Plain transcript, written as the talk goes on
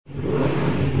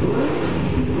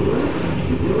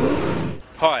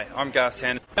Hi, I'm Garth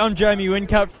Tander. I'm Jamie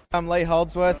Whincup. I'm Lee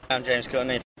Holdsworth. I'm James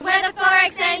Courtney. We're the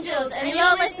Forex Angels, and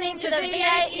you're listening to the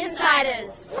V8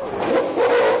 Insiders.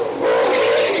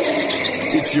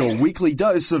 It's your weekly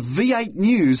dose of V8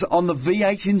 news on the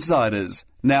V8 Insiders.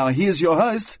 Now here's your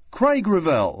host, Craig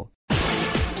Revell.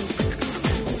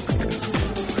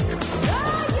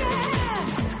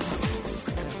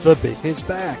 The Biff is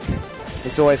back.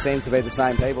 It always seems to be the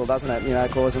same people, doesn't it,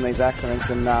 causing these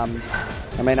accidents. And,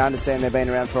 I understand they've been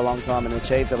around for a long time and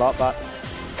achieved a lot, but,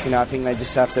 I think they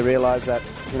just have to realise that,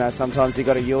 sometimes you've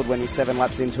got to yield when you're 7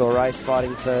 laps into a race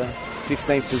fighting for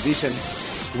 15th position.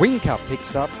 Whincup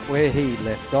picks up where he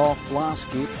left off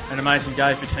last year. An amazing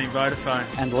day for Team Vodafone.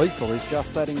 And Lethal is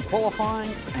just that in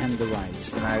qualifying and the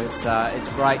race. It's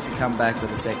great to come back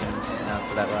with a second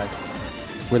for that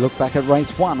race. We look back at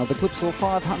race 1 of the Clipsal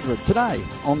 500 today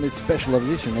on this special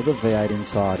edition of the V8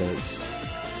 Insiders.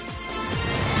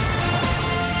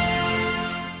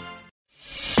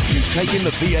 You've taken the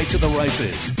V8 to the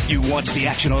races. You watch the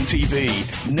action on TV.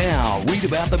 Now read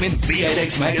about them in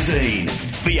V8X Magazine.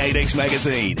 V8X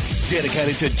Magazine,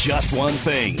 dedicated to just one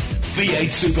thing, V8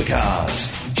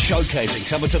 Supercars. Showcasing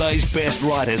some of today's best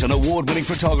writers and award-winning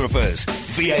photographers,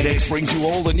 V8X brings you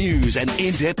all the news and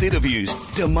in-depth interviews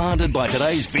demanded by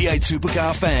today's V8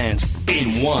 Supercar fans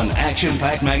in one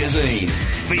action-packed magazine.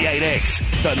 V8X,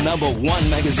 the #1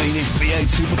 magazine in V8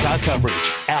 Supercar coverage.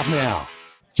 Out now.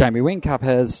 Jamie Whincup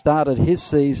has started his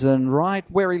season right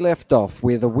where he left off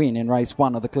with a win in race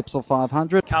 1 of the Clipsal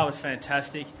 500. Car was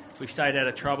fantastic. We stayed out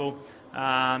of trouble.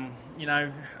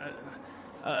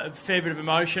 A fair bit of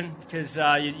emotion because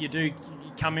you do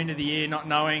come into the year not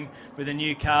knowing with a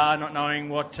new car, not knowing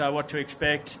what to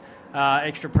expect.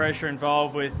 Extra pressure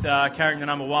involved with carrying the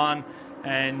 #1,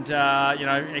 and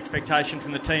expectation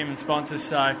from the team and sponsors.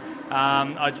 So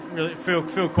I really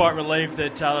feel quite relieved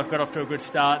that I've got off to a good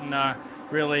start, and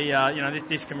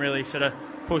this can really sort of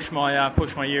push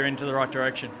my year into the right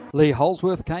direction. Lee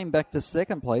Holdsworth came back to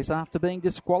second place after being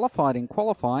disqualified in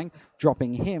qualifying,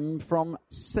 dropping him from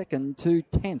 2nd to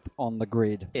 10th on the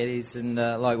grid. It is, and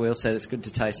like Will said, it's good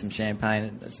to taste some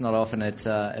champagne. It's not often it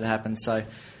happens. So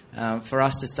for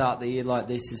us to start the year like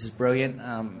this is brilliant.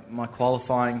 My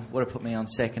qualifying would have put me on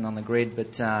 2nd on the grid,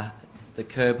 but the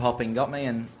curb hopping got me,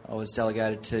 and I was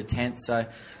delegated to 10th. So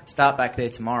start back there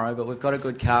tomorrow, but we've got a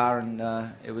good car, and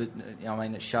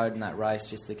it showed in that race.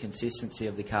 Just the consistency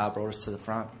of the car brought us to the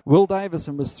front. Will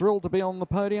Davison was thrilled to be on the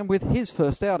podium with his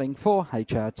first outing for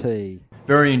HRT.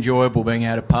 Very enjoyable being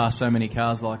able to pass so many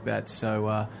cars like that.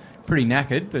 So pretty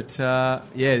knackered, but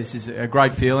this is a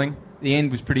great feeling. The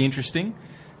end was pretty interesting.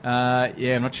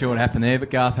 I'm not sure what happened there, but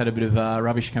Garth had a bit of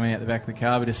rubbish coming out the back of the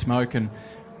car, a bit of smoke and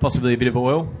possibly a bit of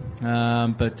oil.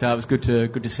 But it was good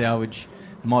to salvage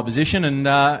my position, and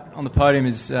on the podium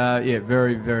is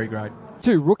very, very great.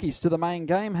 2 rookies to the main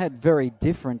game had very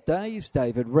different days.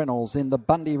 David Reynolds in the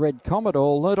Bundy Red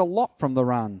Commodore learned a lot from the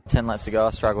run. 10 laps ago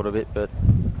I struggled a bit, but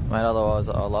otherwise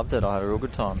I loved it. I had a real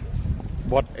good time.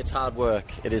 It's hard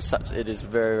work. It is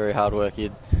very, very hard work.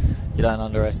 You don't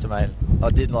underestimate.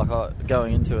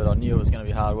 Going into it, I knew it was going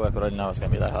to be hard work, but I didn't know it was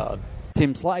going to be that hard.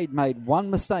 Tim Slade made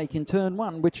one mistake in turn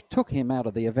 1, which took him out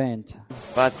of the event.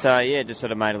 But, just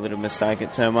sort of made a little mistake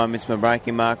at turn 1, missed my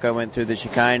braking marker, went through the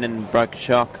chicane and broke a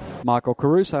shock. Michael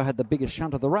Caruso had the biggest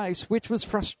shunt of the race, which was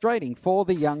frustrating for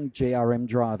the young GRM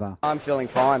driver. I'm feeling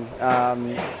fine.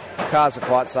 Cars are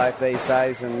quite safe these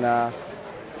days, and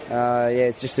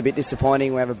it's just a bit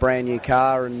disappointing. We have a brand new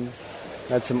car and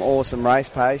had some awesome race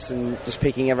pace, and just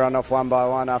picking everyone off one by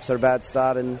one after a bad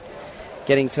start and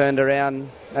getting turned around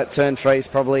at turn 3 is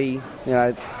probably,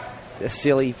 a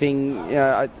silly thing.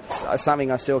 It's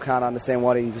something I still can't understand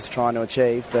what he was trying to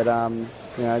achieve, but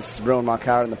it's ruined my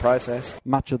car in the process.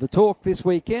 Much of the talk this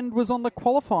weekend was on the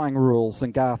qualifying rules,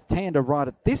 and Garth Tander right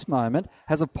at this moment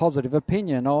has a positive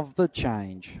opinion of the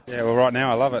change. Yeah, well, right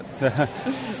now I love it.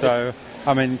 So,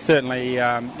 certainly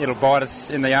it'll bite us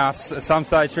in the arse at some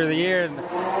stage through the year,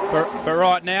 but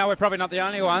right now we're probably not the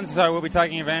only ones, so we'll be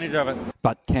taking advantage of it.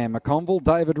 But Cam McConville,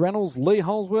 David Reynolds, Lee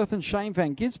Holdsworth and Shane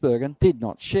Van Gisbergen did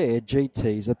not share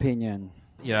GT's opinion.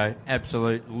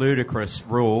 Absolute ludicrous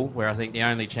rule where I think the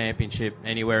only championship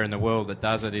anywhere in the world that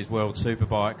does it is World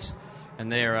Superbikes,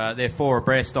 and they're 4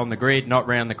 abreast on the grid, not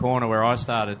round the corner where I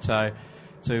started. So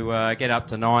to get up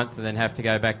to 9th and then have to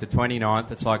go back to 29th,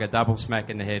 it's like a double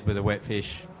smack in the head with a wet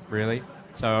fish, really.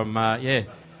 So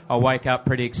I'll wake up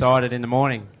pretty excited in the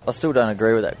morning. I still don't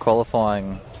agree with that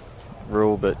qualifying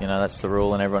rule, but that's the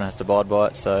rule and everyone has to abide by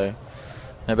it. So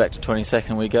back to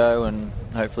 22nd we go, and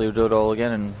hopefully we'll do it all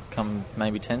again and come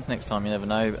maybe 10th next time. You never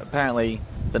know. Apparently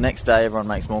the next day everyone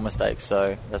makes more mistakes,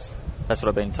 so that's what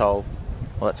I've been told.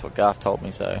 Well, that's what Garth told me,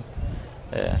 so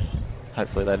yeah,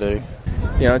 hopefully they do.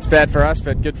 You know, it's bad for us,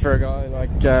 but good for a guy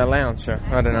like Lowndes, so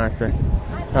I don't know. But,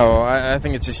 I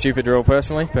think it's a stupid rule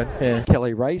personally, but yeah.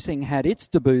 Kelly Racing had its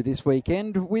debut this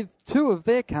weekend with 2 of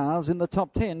their cars in the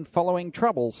top 10 following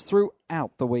troubles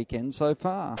throughout the weekend so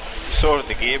far. Sorted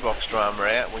the gearbox drama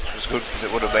out, which was good because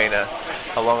it would have been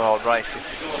a long old race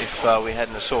if we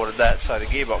hadn't have sorted that, so the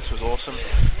gearbox was awesome.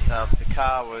 The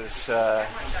car was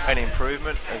an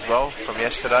improvement as well from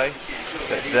yesterday.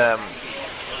 But,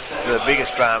 the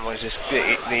biggest drama was just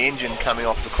the engine coming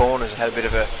off the corners. It had a bit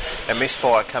of a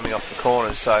misfire coming off the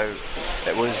corners, so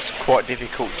it was quite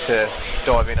difficult to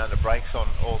dive in under brakes on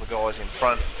all the guys in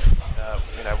front,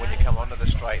 when you come onto the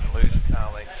straight and lose a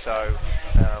car length. So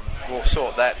we'll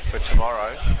sort that for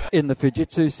tomorrow. In the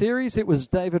Fujitsu Series, it was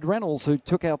David Reynolds who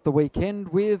took out the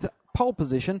weekend with pole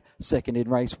position, second in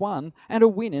race 1, and a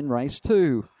win in race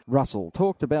 2. Russell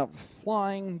talked about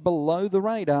flying below the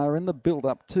radar in the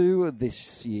build-up to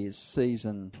this year's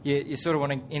season. You sort of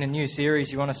want to, in a new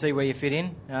series, you want to see where you fit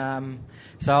in.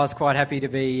 So I was quite happy to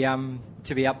be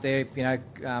up there,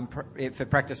 for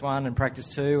practice 1 and practice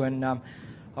 2, and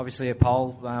obviously a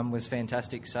pole was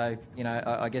fantastic. So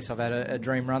I guess I've had a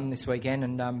dream run this weekend,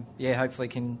 and hopefully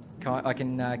I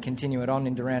can continue it on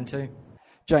into round 2.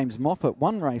 James Moffat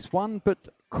won race 1, but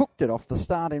cooked it off the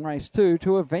start in race 2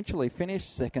 to eventually finish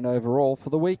second overall for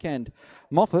the weekend.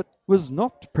 Moffat was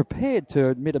not prepared to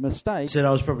admit a mistake. Said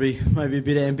I was maybe a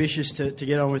bit ambitious to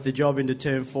get on with the job into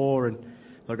turn 4, and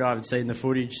I haven't seen the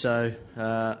footage, so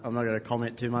I'm not going to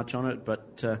comment too much on it,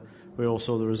 but we all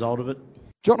saw the result of it.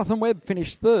 Jonathan Webb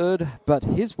finished third, but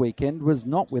his weekend was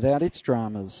not without its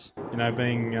dramas.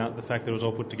 Being the fact that it was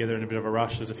all put together in a bit of a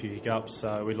rush, there's a few hiccups.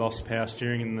 We lost power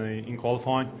steering in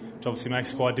qualifying, which obviously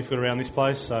makes it quite difficult around this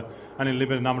place. So only a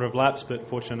limited number of laps, but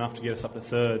fortunate enough to get us up to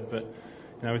third. But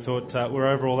we thought we were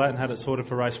over all that and had it sorted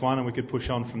for race 1, and we could push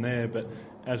on from there. But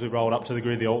as we rolled up to the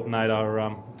grid, the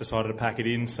alternator decided to pack it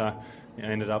in, so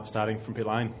ended up starting from pit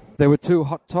lane. There were 2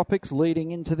 hot topics leading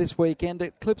into this weekend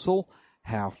at Clipsal.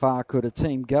 How far could a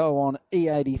team go on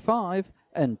E85?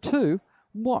 And 2,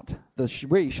 what the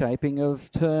reshaping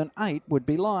of Turn 8 would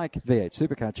be like. V8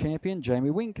 Supercar champion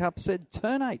Jamie Whincup said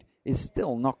Turn 8 is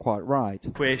still not quite right.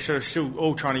 We're sort of still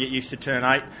all trying to get used to Turn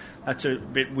 8. That's a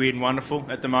bit weird and wonderful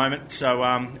at the moment. So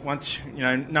once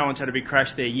no one's had a big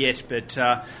crash there yet,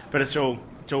 but it's all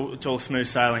smooth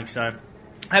sailing. So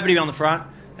happy to be on the front.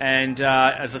 And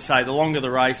as I say, the longer the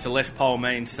race, the less pole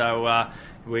means. So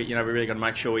we really got to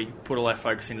make sure we put all our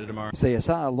focus into tomorrow.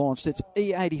 CSR launched its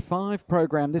E85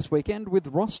 program this weekend with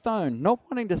Ross Stone not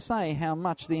wanting to say how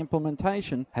much the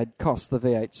implementation had cost the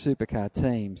V8 Supercar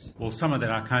teams. Well, some of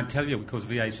that I can't tell you because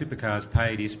V8 Supercars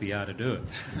paid SBR to do it.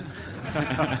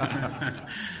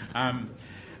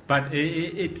 But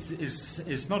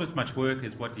it's not as much work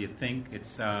as what you think.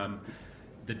 It's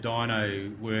the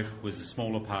dyno work was the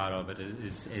smaller part of it.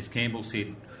 As Campbell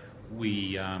said,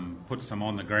 we put some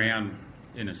on the ground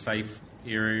in a safe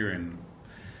area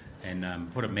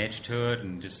and put a match to it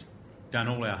and just done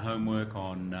all our homework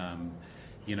on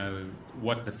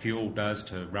what the fuel does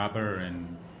to rubber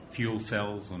and fuel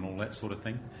cells and all that sort of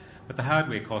thing. But the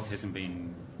hardware cost hasn't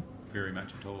been very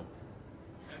much at all.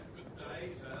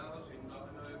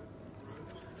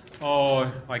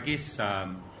 Oh, I guess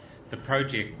the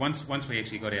project, once we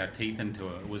actually got our teeth into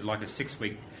it, it was like a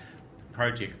 6-week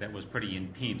project that was pretty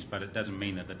intense, but it doesn't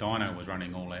mean that the dyno was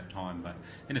running all that time. But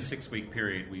in a 6-week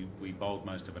period, we bowled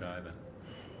most of it over.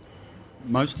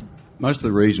 Most of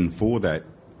the reason for that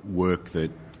work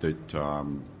that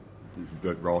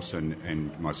Ross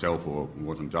and myself, or it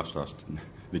wasn't just us,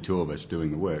 the 2 of us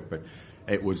doing the work, but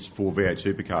it was for V8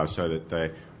 Supercars so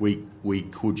that we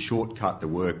could shortcut the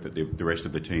work that the rest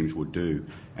of the teams would do.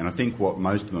 And I think what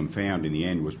most of them found in the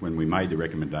end was when we made the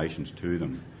recommendations to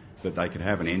them, that they could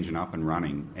have an engine up and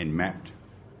running and mapped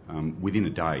within a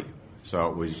day. So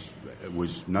it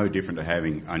was no different to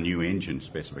having a new engine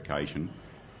specification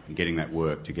and getting that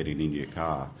work to get it into your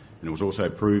car. And it was also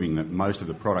proving that most of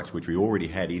the products which we already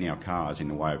had in our cars in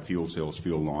the way of fuel cells,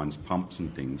 fuel lines, pumps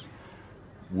and things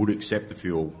would accept the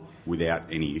fuel without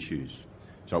any issues.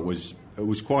 So it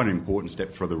was quite an important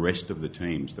step for the rest of the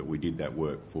teams that we did that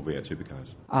work for V8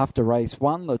 Supercars. After race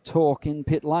 1, the talk in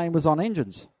pit lane was on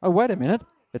engines. Oh, wait a minute.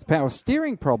 It's power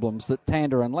steering problems that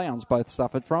Tander and Lowndes both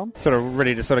suffered from. Sort of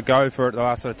ready to go for it the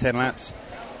last 10 laps.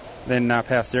 Then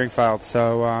power steering failed.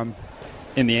 So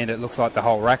in the end, it looks like the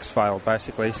whole rack's failed,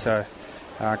 basically. So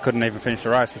couldn't even finish the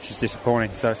race, which is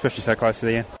disappointing, so especially so close to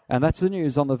the end. And that's the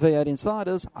news on the V8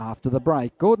 Insiders after the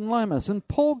break. Gordon Lomas and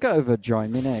Paul Gover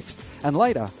join me next. And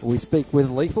later, we speak with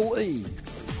Lethal E.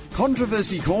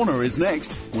 Controversy Corner is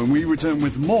next when we return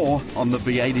with more on the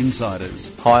V8 Insiders.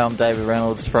 Hi, I'm David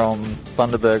Reynolds from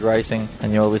Bundaberg Racing,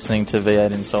 and you're listening to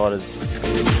V8 Insiders.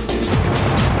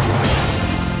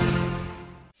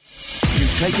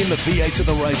 You've taken the V8 to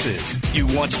the races. You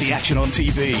watch the action on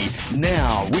TV.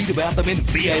 Now read about them in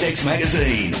V8X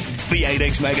Magazine.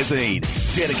 V8X Magazine,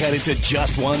 dedicated to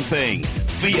just one thing,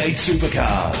 V8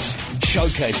 supercars.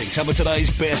 Showcasing some of today's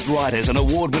best writers and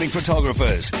award-winning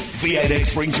photographers,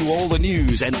 V8X brings you all the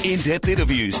news and in-depth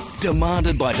interviews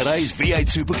demanded by today's V8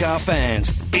 supercar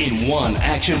fans in one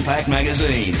action-packed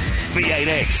magazine.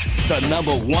 V8X, the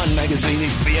 #1 magazine in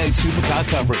V8 supercar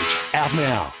coverage. Out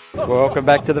now. Welcome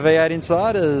back to the V8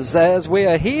 Insiders as we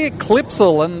are here,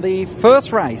 Clipsal, and the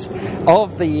first race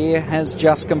of the year has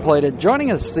just completed. Joining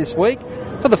us this week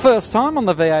for the first time on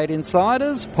the V8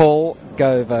 Insiders, Paul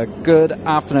Gover. Good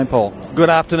afternoon, Paul. Good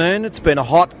afternoon. It's been a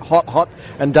hot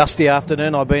and dusty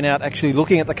afternoon. I've been out actually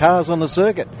looking at the cars on the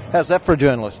circuit. How's that for a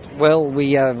journalist? Well,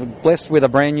 we are blessed with a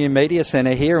brand new media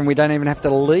centre here, and we don't even have to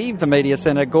leave the media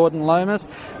centre, Gordon Lomas,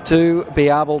 to be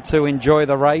able to enjoy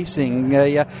the racing.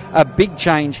 A big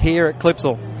change here at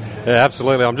Clipsal. Yeah,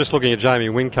 absolutely. I'm just looking at Jamie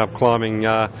Whincup climbing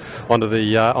onto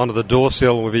the door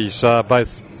sill with his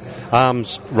both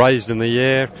arms raised in the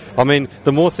air. I mean,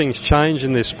 the more things change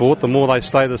in this sport, the more they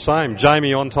stay the same.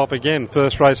 Jamie on top again,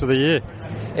 first race of the year.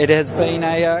 It has been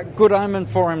a good omen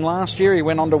for him last year. He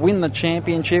went on to win the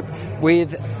championship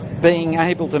with being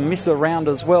able to miss a round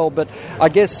as well. But I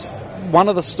guess one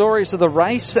of the stories of the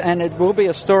race, and it will be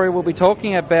a story we'll be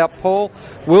talking about, Paul,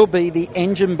 will be the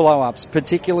engine blow-ups,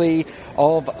 particularly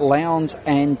of Lowndes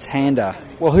and Tander.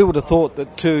 Well, who would have thought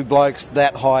that two blokes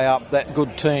that high up, that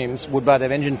good teams, would both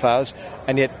have engine failures,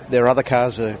 and yet their other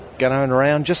cars are going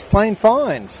around just plain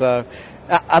fine. So,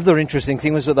 other interesting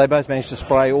thing was that they both managed to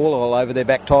spray oil all over their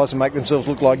back tyres and make themselves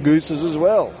look like gooses as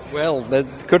well. Well,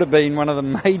 that could have been one of the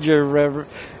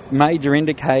major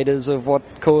indicators of what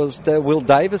caused Will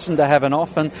Davison to have an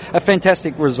off, and a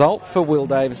fantastic result for Will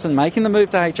Davison, making the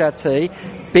move to HRT.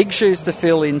 Big shoes to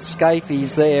fill in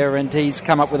Scafey's there, and he's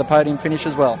come up with a podium finish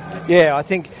as well. Yeah, I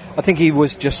think he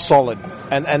was just solid,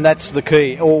 and that's the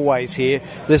key always here.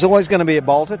 There's always going to be a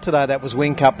bolter. Today that was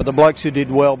Whincup, but the blokes who did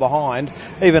well behind,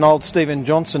 even old Stephen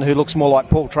Johnson, who looks more like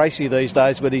Paul Tracy these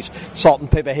days with his salt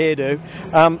and pepper hairdo,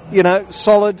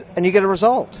 solid, and you get a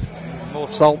result. More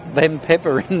salt than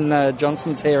pepper in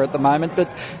Johnson's hair at the moment, but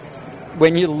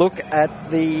when you look at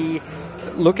the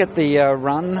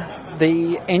run,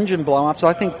 the engine blow-ups,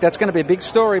 I think that's going to be a big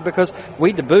story because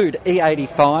we debuted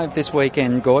E85 this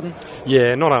weekend, Gordon.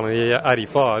 Yeah, not only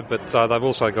E85, but they've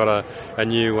also got a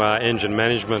new engine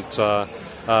management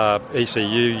ECU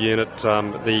unit,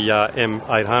 the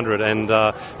M800,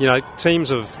 and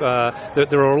teams of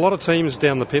there are a lot of teams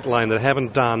down the pit lane that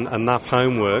haven't done enough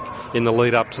homework in the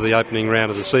lead up to the opening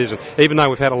round of the season. Even though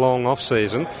we've had a long off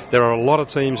season, there are a lot of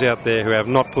teams out there who have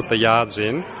not put the yards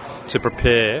in to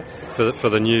prepare for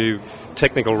the new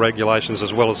technical regulations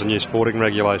as well as the new sporting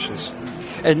regulations.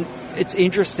 And it's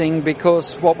interesting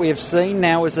because what we have seen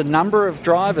now is a number of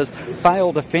drivers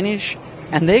fail to finish,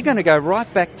 and they're going to go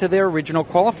right back to their original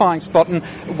qualifying spot. And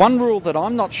one rule that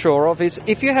I'm not sure of is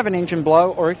if you have an engine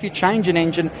blow or if you change an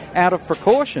engine out of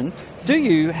precaution, do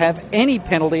you have any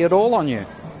penalty at all on you?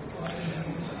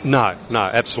 No,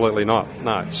 absolutely not.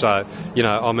 No. So,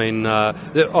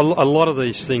 a lot of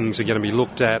these things are going to be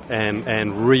looked at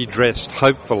and redressed,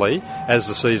 hopefully, as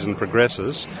the season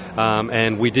progresses.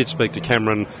 And we did speak to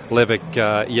Cameron Levick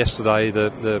yesterday,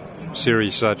 the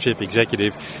series chief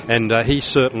executive, and he's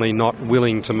certainly not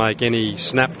willing to make any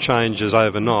snap changes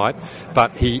overnight,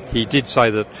 but he did say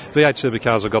that V8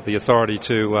 Supercars have got the authority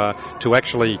to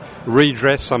actually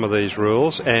redress some of these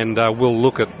rules, and we'll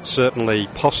look at certainly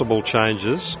possible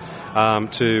changes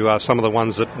to some of the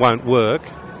ones that won't work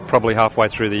probably halfway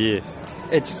through the year.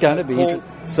 It's going to be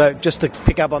interesting. So just to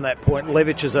pick up on that point,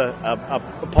 Levitt is a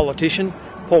politician.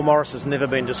 Paul Morris has never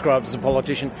been described as a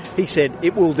politician. He said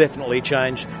it will definitely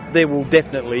change. There will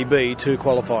definitely be 2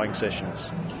 qualifying sessions.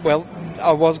 Well,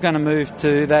 I was going to move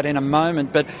to that in a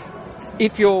moment, but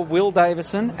if you're Will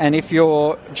Davison and if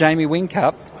you're Jamie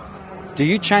Whincup, do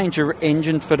you change your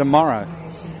engine for tomorrow?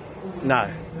 No.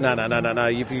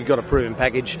 You've got a proven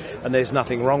package and there's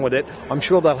nothing wrong with it. I'm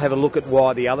sure they'll have a look at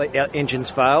why the other engines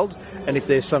failed, and if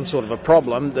there's some sort of a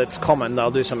problem that's common,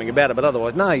 they'll do something about it. But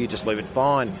otherwise, no, you just leave it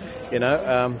fine.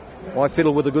 Why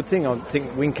fiddle with a good thing? I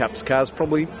think Whincup's car's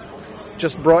probably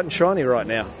just bright and shiny right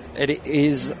now. It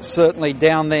is certainly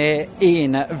down there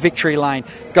in victory lane.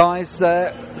 Guys,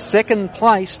 second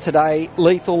place today,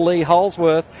 Lethal Lee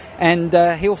Holsworth, and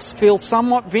he'll feel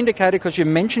somewhat vindicated because you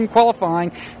mentioned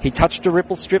qualifying. He touched a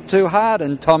ripple strip too hard,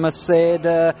 and Thomas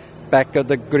said, back of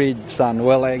the grid, son.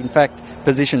 Well, in fact,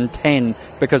 position 10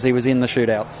 because he was in the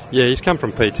shootout. Yeah, he's come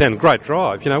from P10. Great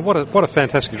drive. What a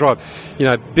fantastic drive.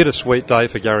 Bittersweet day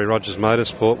for Gary Rogers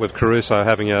Motorsport with Caruso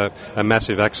having a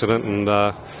massive accident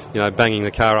and banging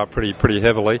the car up pretty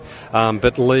heavily.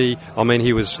 But Lee,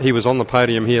 he was on the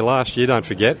podium here last year. Don't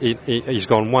forget, he's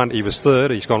gone one. He was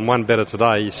third. He's gone one better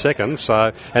today. He's second.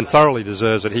 So and thoroughly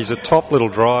deserves it. He's a top little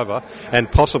driver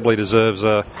and possibly deserves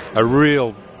a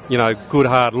real good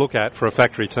hard look at for a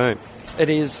factory team.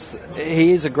 He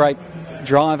is a great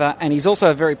driver, and he's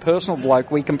also a very personal bloke.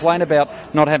 We complain about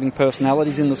not having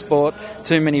personalities in the sport,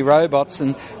 too many robots,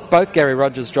 and both Gary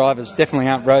Rogers drivers definitely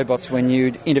aren't robots when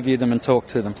you interview them and talk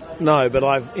to them. No, but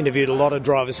I've interviewed a lot of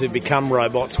drivers who become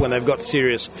robots when they've got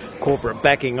serious corporate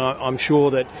backing. I'm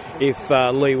sure that if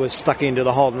Lee was stuck into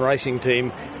the Holden Racing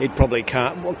team, he'd probably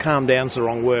calm down's the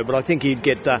wrong word, but I think he'd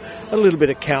get a little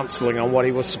bit of counselling on what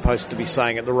he was supposed to be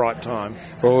saying at the right time.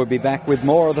 Well, we'll be back with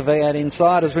more of the V8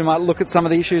 Insiders. We might look at some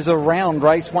of the issues around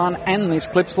Race 1 and this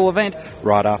Clipsal event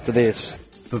right after this.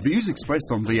 The views expressed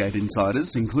on V8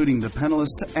 Insiders, including the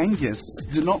panellists and guests,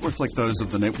 do not reflect those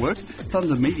of the network,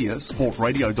 Thunder Media,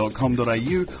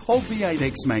 sportradio.com.au or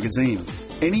V8X Magazine.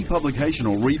 Any publication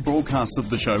or rebroadcast of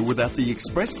the show without the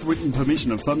expressed written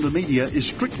permission of Thunder Media is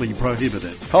strictly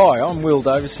prohibited. Hi, I'm Will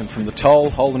Davison from the Toll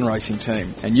Holden Racing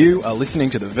Team, and you are listening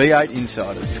to the V8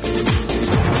 Insiders.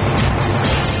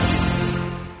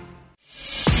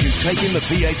 Taking the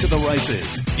V8 to the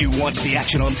races. You watch the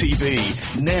action on TV.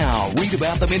 Now read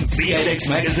about them in V8X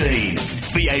Magazine.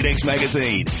 V8X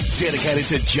Magazine, dedicated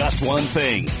to just one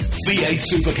thing, V8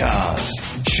 supercars.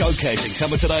 Showcasing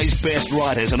some of today's best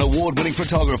writers and award-winning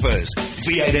photographers,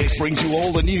 V8X brings you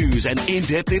all the news and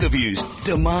in-depth interviews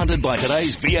demanded by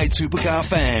today's V8 supercar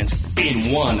fans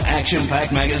in one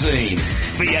action-packed magazine.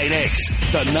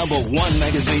 V8X, the #1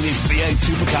 magazine in V8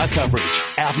 supercar coverage.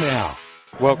 Out now.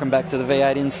 Welcome back to the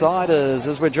V8 Insiders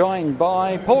as we're joined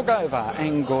by Paul Gover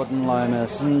and Gordon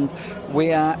Lomas, and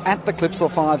we are at the Clipsal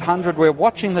 500. We're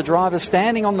watching the drivers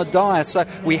standing on the dais, so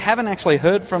we haven't actually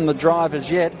heard from the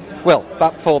drivers yet, well,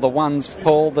 but for the ones,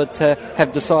 Paul, that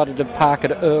have decided to park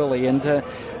it early. And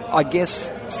I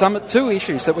guess two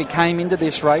issues that we came into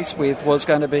this race with was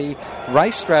going to be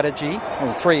race strategy,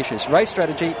 or three issues: race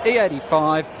strategy,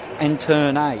 E85 and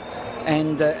Turn 8.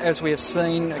 And as we have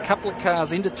seen, a couple of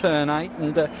cars into Turn 8,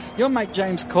 and your mate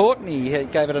James Courtney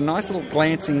gave it a nice little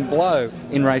glancing blow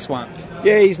in Race 1.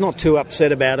 Yeah, he's not too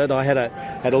upset about it. I had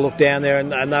a look down there,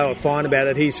 and they were fine about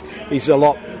it. He's a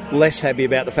lot less happy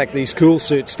about the fact that his cool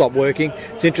suit stopped working.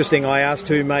 It's interesting, I asked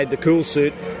who made the cool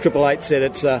suit. 888 said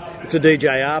it's a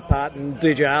DJR part, and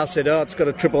DJR said, it's got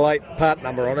a 888 part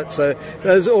number on it. So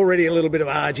there's already a little bit of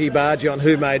argy-bargy on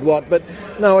who made what. But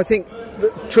no, I think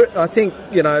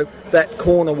that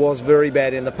corner was very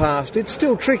bad in the past. It's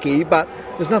still tricky, but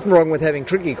there's nothing wrong with having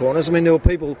tricky corners. I mean, there were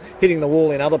people hitting the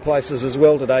wall in other places as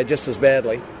well today just as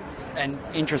badly. And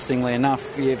interestingly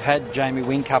enough, you've had Jamie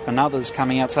Whincup and others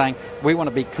coming out saying we want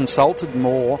to be consulted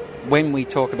more when we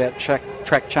talk about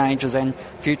track changes and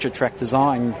future track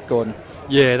design, Gordon.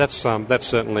 Yeah, that's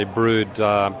certainly brewed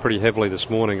pretty heavily this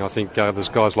morning. I think there's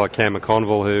guys like Cam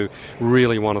McConville who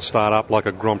really want to start up like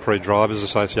a Grand Prix Drivers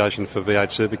Association for V8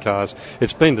 supercars.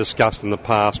 It's been discussed in the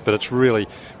past, but it's really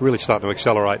starting to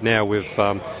accelerate now with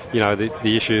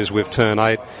the issues with Turn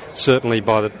 8. Certainly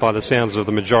by the sounds of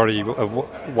the majority of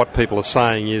what people are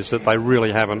saying is that they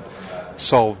really haven't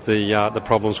solved the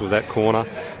problems with that corner.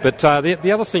 But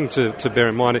the other thing to bear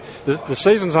in mind, the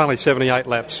season's only 78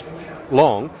 laps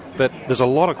long, but there's a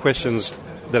lot of questions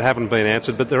that haven't been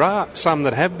answered, but there are some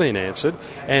that have been answered,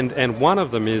 and one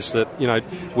of them is that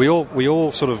we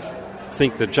all sort of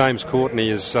think that James Courtney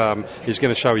is going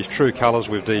to show his true colours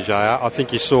with DJR. I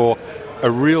think you saw a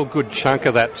real good chunk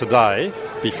of that today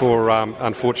before,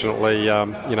 unfortunately,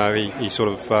 he sort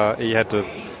of he had to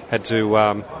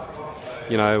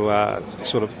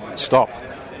sort of stop.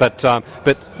 But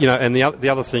and the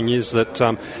other thing is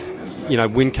that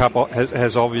Whincup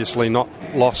has obviously not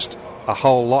lost a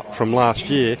whole lot from last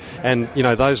year, and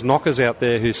those knockers out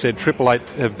there who said 888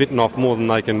 have bitten off more than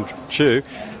they can chew,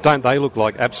 don't they look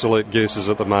like absolute gooses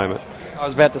at the moment? I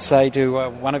was about to say to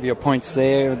one of your points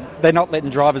there, they're not letting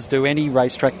drivers do any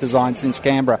racetrack design since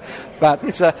Canberra. But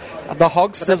the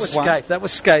Hogsters won. That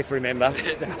was Scaife, remember?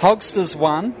 Hogsters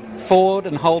won, Ford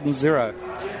and Holden 0.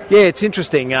 Yeah, it's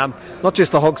interesting. Not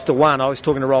just the Hogster 1. I was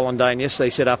talking to Roland Dane yesterday. He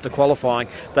said after qualifying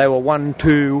they were 1,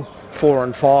 2, 4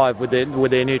 and 5 with their new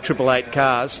 888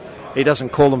 cars. He doesn't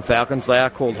call them Falcons; they are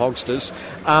called Hogsters.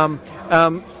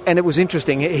 And it was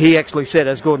interesting. He actually said,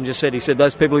 as Gordon just said, he said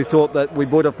those people who thought that we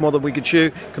bought off more than we could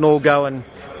chew can all go and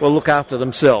look after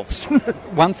themselves.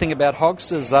 One thing about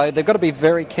Hogsters, though, they've got to be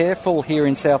very careful here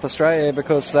in South Australia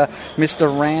because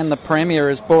Mr. Rann, the Premier,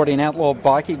 has brought in outlaw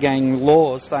bikie gang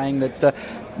laws saying that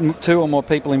 2 or more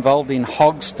people involved in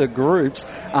Hogster groups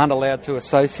aren't allowed to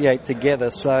associate together.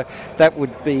 So that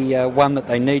would be one that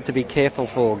they need to be careful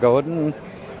for, Gordon.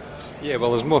 Yeah,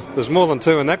 well, there's more than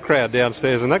 2 in that crowd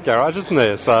downstairs in that garage, isn't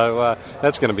there? So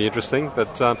that's going to be interesting.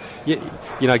 But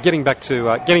getting back to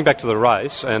the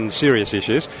race and serious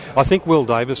issues, I think Will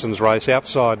Davison's race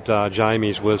outside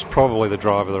Jamie's was probably the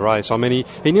drive of the race. I mean,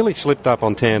 he nearly slipped up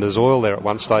on Tander's oil there at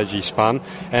one stage. He spun,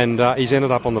 and he's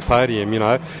ended up on the podium.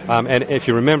 And if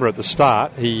you remember at the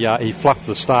start, he fluffed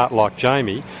the start like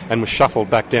Jamie and was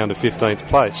shuffled back down to 15th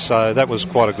place. So that was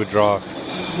quite a good drive.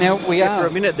 Now for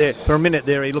a minute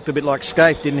there, he looked a bit like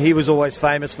Scaife, didn't he? He was always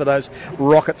famous for those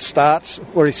rocket starts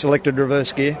where he selected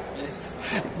reverse gear.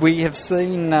 We have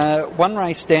seen one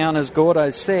race down, as Gordo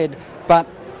said, but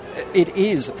it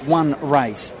is one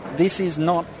race. This is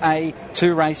not a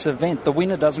 2-race event. The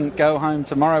winner doesn't go home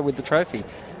tomorrow with the trophy.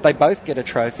 They both get a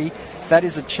trophy. That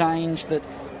is a change that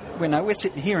we're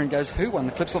sitting here and goes, who won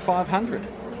the Clipsal 500?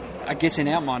 I guess in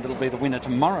our mind it'll be the winner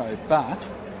tomorrow, but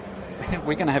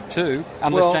we're going to have 2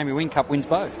 unless Jamie Whincup wins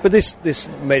both. But this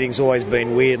meeting's always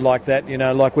been weird like that,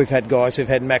 like we've had guys who've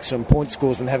had maximum point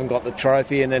scores and haven't got the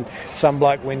trophy, and then some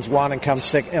bloke wins one and comes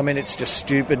second. I mean, it's just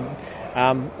stupid.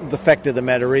 The fact of the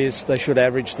matter is they should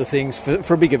average the things.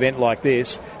 For a big event like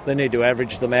this, they need to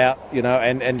average them out,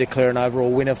 and declare an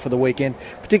overall winner for the weekend,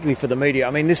 particularly for the media. I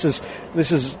mean, this is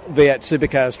V8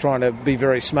 Supercars trying to be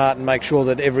very smart and make sure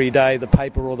that every day the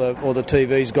paper or the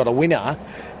TV's got a winner.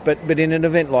 But in an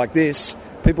event like this,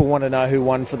 people want to know who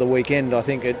won for the weekend. I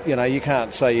think you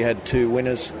can't say you had 2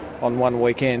 winners on one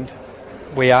weekend.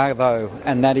 We are, though,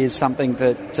 and that is something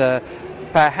that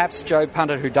perhaps Joe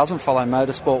Punter, who doesn't follow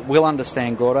motorsport, will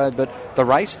understand, Gordo, but the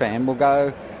race fan will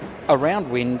go, a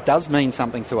round win does mean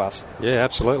something to us. Yeah,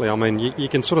 absolutely. I mean, you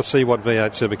can sort of see what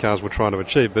V8 Supercars were trying to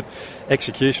achieve, but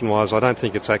execution-wise, I don't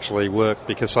think it's actually worked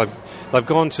because they've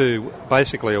gone to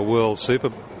basically a world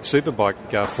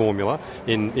superbike formula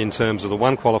in terms of the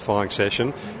one qualifying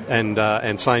session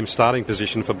and same starting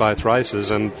position for both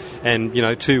races and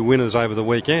 2 winners over the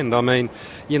weekend. I mean,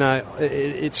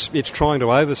 it's trying to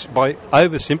by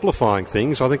oversimplifying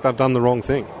things. I think they've done the wrong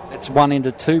thing. It's 1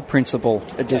 into 2 principle.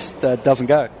 It just doesn't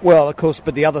go. Well, of course,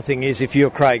 but the other thing is if you're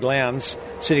Craig Lowndes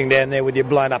sitting down there with your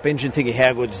blown up engine thinking,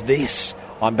 how good's this?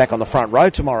 I'm back on the front row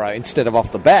tomorrow instead of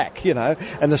off the back,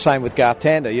 and the same with Garth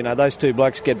Tander. Those 2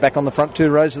 blokes get back on the front 2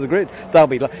 rows of the grid.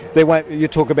 You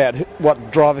talk about what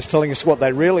drivers telling us what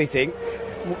they really think.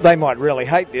 They might really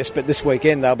hate this, but this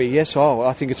weekend they'll be,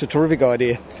 I think it's a terrific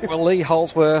idea. Well, Lee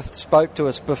Holsworth spoke to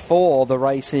us before the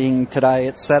racing today.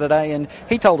 It's Saturday, and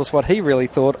he told us what he really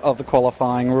thought of the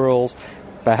qualifying rules.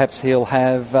 Perhaps he'll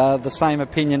have the same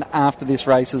opinion after this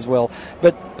race as well.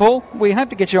 But, Paul, we hope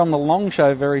to get you on the long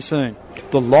show very soon.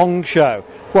 The long show?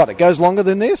 What, it goes longer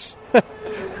than this?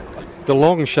 The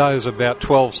long show's about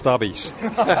 12 stubbies.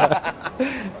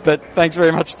 But thanks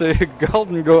very much to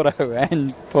Golden Gordo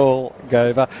and Paul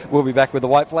Gover. We'll be back with the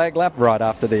White Flag Lap right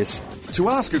after this. To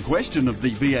ask a question of the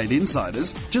V8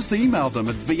 Insiders, just email them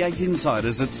at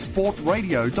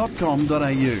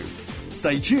v8insiders@sportradio.com.au.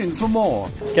 Stay tuned for more.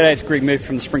 G'day, it's Greg Murphy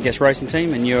from the Sprintcast Racing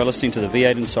Team, and you're listening to the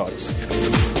V8 Insiders.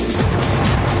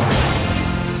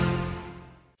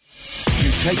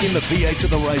 Taking the V8 to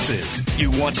the races.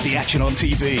 You watch the action on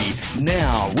TV.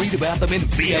 Now read about them in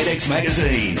V8X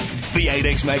Magazine.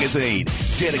 V8X Magazine,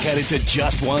 dedicated to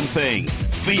just one thing,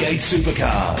 V8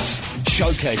 Supercars.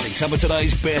 Showcasing some of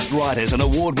today's best writers and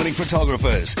award-winning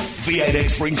photographers,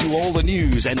 V8X brings you all the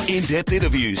news and in-depth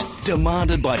interviews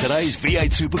demanded by today's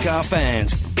V8 Supercar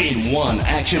fans in one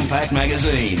action-packed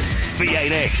magazine.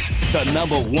 V8X, the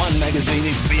 #1 magazine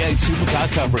in V8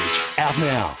 Supercar coverage. Out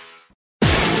now.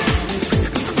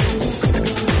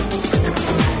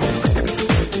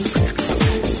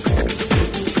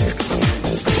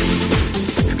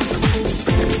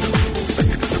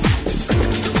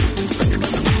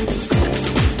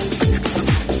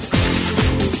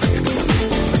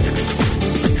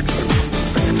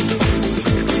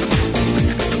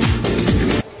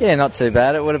 Yeah, not too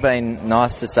bad. It would have been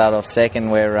nice to start off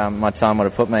second where my time would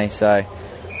have put me. So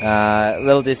a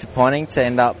little disappointing to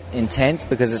end up in 10th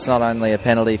because it's not only a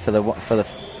penalty for the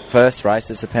first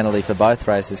race, it's a penalty for both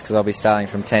races because I'll be starting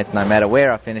from 10th no matter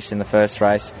where I finish in the first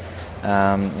race.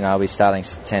 I'll be starting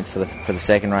 10th for the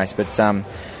second race. But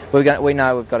we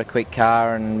know we've got a quick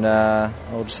car, and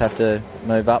we'll just have to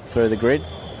move up through the grid.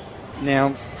 Now,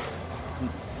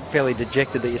 fairly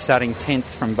dejected that you're starting 10th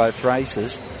from both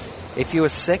races. If you were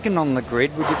second on the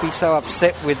grid, would you be so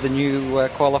upset with the new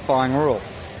qualifying rule?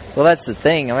 Well, that's the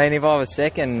thing. I mean, if I was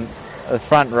second, the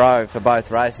front row for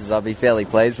both races, I'd be fairly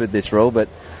pleased with this rule, but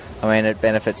I mean, it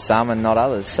benefits some and not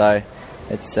others, so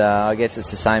it's I guess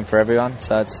it's the same for everyone.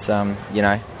 So it's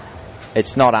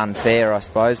it's not unfair, I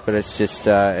suppose, but it's just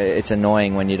it's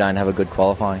annoying when you don't have a good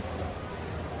qualifying.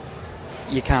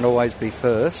 You can't always be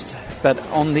first, but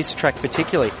on this track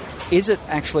particularly, is it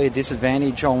actually a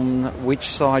disadvantage on which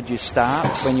side you start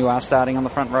when you are starting on the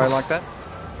front row like that?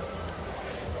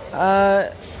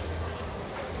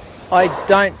 I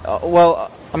don't. Well,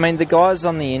 I mean, the guys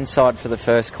on the inside for the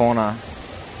first corner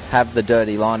have the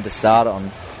dirty line to start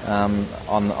on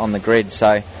the grid.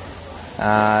 So,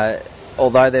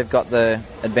 although they've got the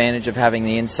advantage of having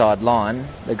the inside line,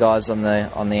 the guys on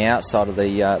the outside of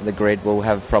the grid will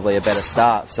have probably a better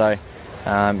start. So,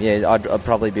 I'd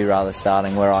probably be rather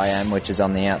starting where I am, which is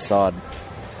on the outside.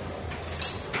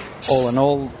 All in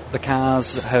all, the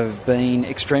cars have been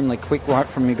extremely quick right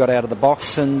from you got out of the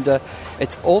box, and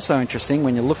it's also interesting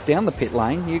when you look down the pit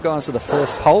lane, you guys are the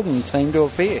first Holden team to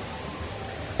appear.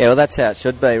 Yeah, well, that's how it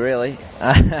should be, really.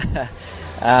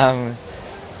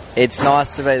 It's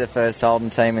nice to be the first Holden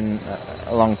team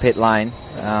along pit lane.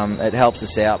 It helps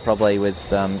us out probably with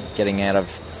getting out of,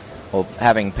 or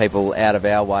having people out of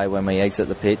our way when we exit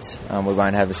the pits. We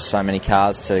won't have so many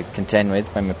cars to contend with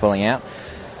when we're pulling out.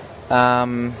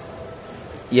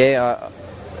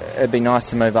 It'd be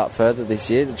nice to move up further this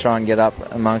year to try and get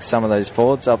up amongst some of those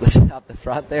Fords up the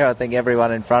front there. I think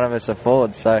everyone in front of us are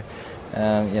Fords, so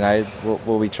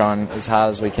we'll be trying as hard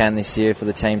as we can this year for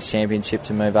the team's championship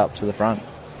to move up to the front.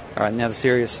 All right, now the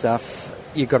serious stuff.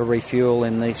 You've got to refuel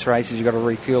in these races. You've got to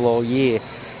refuel all year.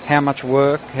 How much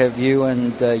work have you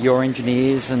and your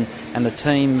engineers and the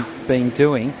team been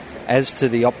doing as to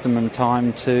the optimum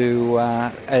time to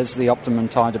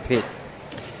pit?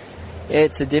 Yeah,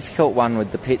 it's a difficult one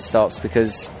with the pit stops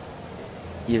because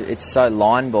it's so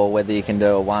line ball whether you can do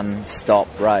a one-stop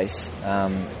race.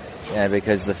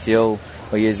 Because the fuel,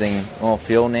 we're using more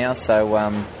fuel now, so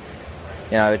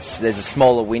there's a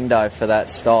smaller window for that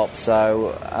stop.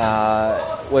 So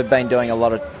we've been doing a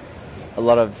lot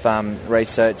of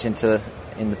research in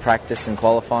the practice and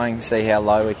qualifying, see how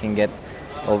low we can get,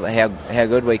 or how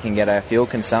good we can get our fuel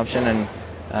consumption,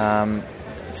 and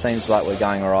it seems like we're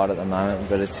going all right at the moment,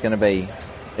 but it's going to be...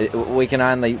 we can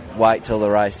only wait till the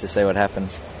race to see what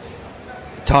happens.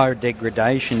 Tyre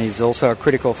degradation is also a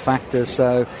critical factor,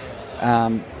 so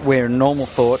where normal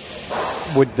thought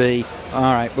would be, all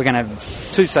right, we're going to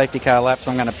have 2 safety car laps,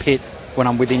 I'm going to pit when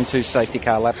I'm within 2 safety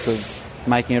car laps of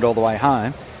making it all the way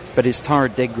home, but is tyre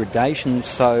degradation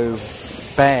so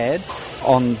bad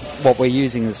on what we're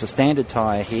using as the standard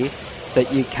tyre here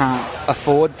that you can't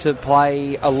afford to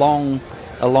play a long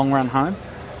run home?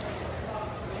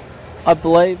 I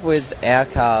believe with our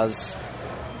cars,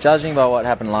 judging by what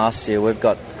happened last year, we've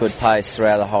got good pace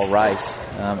throughout the whole race,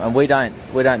 and we don't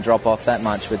drop off that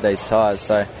much with these tyres.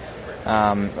 So,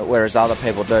 whereas other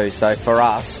people do. So for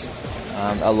us,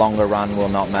 a longer run will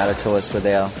not matter to us with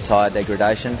our tyre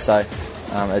degradation. So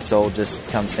it's all just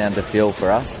comes down to fuel for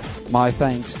us. My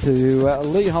thanks to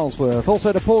Lee Holsworth,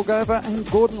 also to Paul Gover and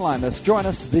Gordon Lomas. Join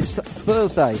us this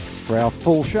Thursday for our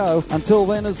full show. Until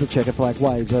then, as the checker flag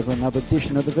waves over another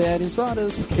edition of the V8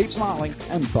 Insiders, keep smiling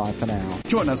and bye for now.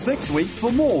 Join us next week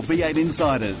for more V8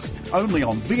 Insiders, only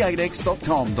on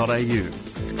v8x.com.au.